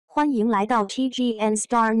欢迎来到 TGN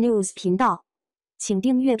Star News 频道，请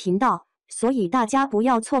订阅频道，所以大家不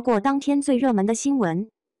要错过当天最热门的新闻。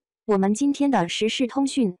我们今天的时事通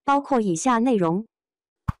讯包括以下内容：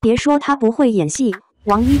别说他不会演戏，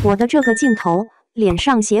王一博的这个镜头，脸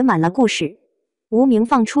上写满了故事。无名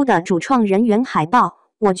放出的主创人员海报，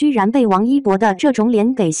我居然被王一博的这种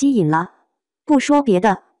脸给吸引了。不说别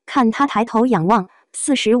的，看他抬头仰望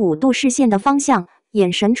45度视线的方向，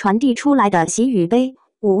眼神传递出来的喜与悲，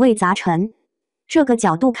五味杂陈。这个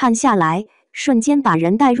角度看下来，瞬间把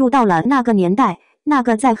人带入到了那个年代，那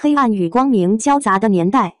个在黑暗与光明交杂的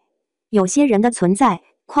年代。有些人的存在，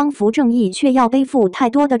匡扶正义，却要背负太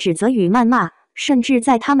多的指责与谩骂，甚至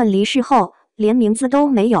在他们离世后，连名字都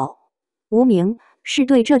没有。无名是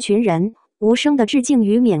对这群人无声的致敬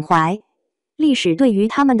与缅怀。历史对于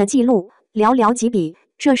他们的记录寥寥几笔，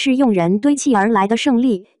这是用人堆砌而来的胜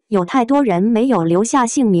利。有太多人没有留下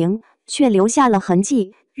姓名，却留下了痕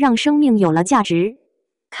迹，让生命有了价值。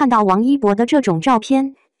看到王一博的这种照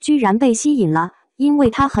片，居然被吸引了，因为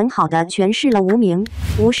他很好的诠释了无名，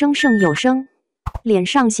无声胜有声。脸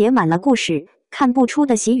上写满了故事，看不出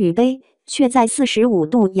的喜与悲，却在45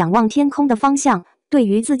度仰望天空的方向。对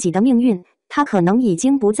于自己的命运，他可能已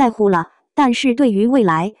经不在乎了，但是对于未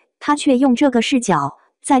来，他却用这个视角，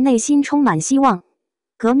在内心充满希望。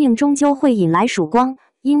革命终究会引来曙光，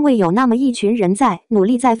因为有那么一群人在努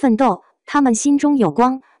力，在奋斗，他们心中有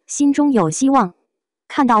光，心中有希望。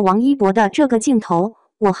看到王一博的这个镜头，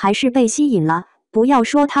我还是被吸引了。不要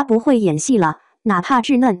说他不会演戏了，哪怕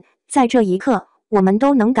稚嫩，在这一刻，我们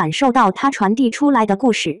都能感受到他传递出来的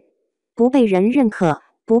故事。不被人认可，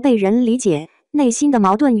不被人理解，内心的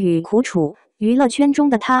矛盾与苦楚，娱乐圈中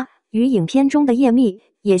的他与影片中的叶蜜，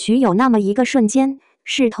也许有那么一个瞬间，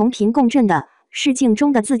是同频共振的，是镜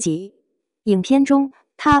中的自己。影片中，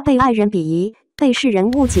他被爱人鄙夷，被世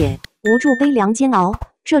人误解，无助、悲凉、煎熬，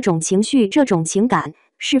这种情绪，这种情感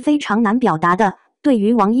是非常难表达的。对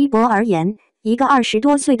于王一博而言，一个20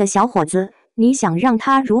多岁的小伙子，你想让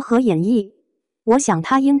他如何演绎？我想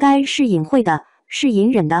他应该是隐晦的，是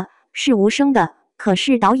隐忍的，是无声的。可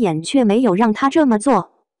是导演却没有让他这么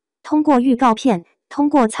做。通过预告片，通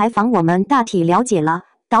过采访，我们大体了解了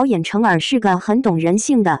导演程耳是个很懂人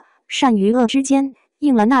性的，善于恶之间，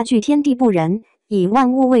应了那句天地不仁，以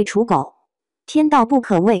万物为刍狗。天道不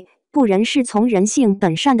可畏，不仁是从人性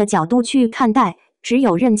本善的角度去看待，只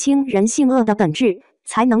有认清人性恶的本质，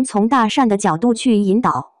才能从大善的角度去引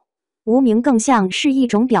导。无名更像是一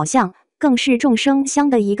种表象，更是众生相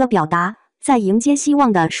的一个表达，在迎接希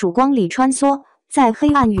望的曙光里穿梭，在黑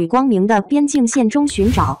暗与光明的边境线中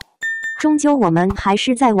寻找。终究我们还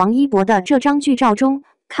是在王一博的这张剧照中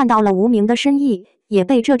看到了无名的深意，也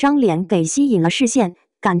被这张脸给吸引了视线，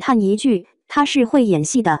感叹一句，他是会演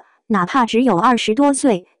戏的，哪怕只有20多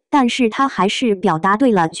岁，但是他还是表达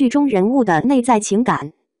对了剧中人物的内在情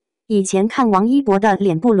感。以前看王一博的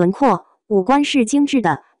脸部轮廓，五官是精致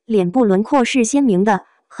的，脸部轮廓是鲜明的，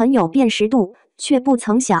很有辨识度，却不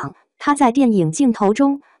曾想他在电影镜头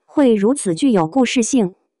中会如此具有故事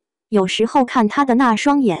性。有时候看他的那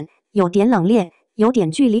双眼，有点冷冽，有点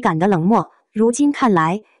距离感的冷漠，如今看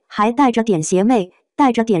来还带着点邪魅，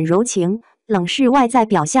带着点柔情。冷是外在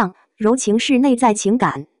表象，柔情是内在情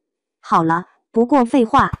感。好了，不过废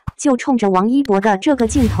话，就冲着王一博的这个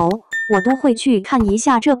镜头，我都会去看一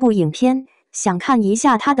下这部影片，想看一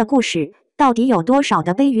下他的故事到底有多少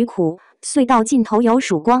的悲与苦，隧道尽头有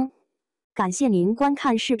曙光。感谢您观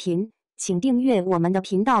看视频，请订阅我们的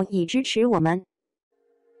频道以支持我们。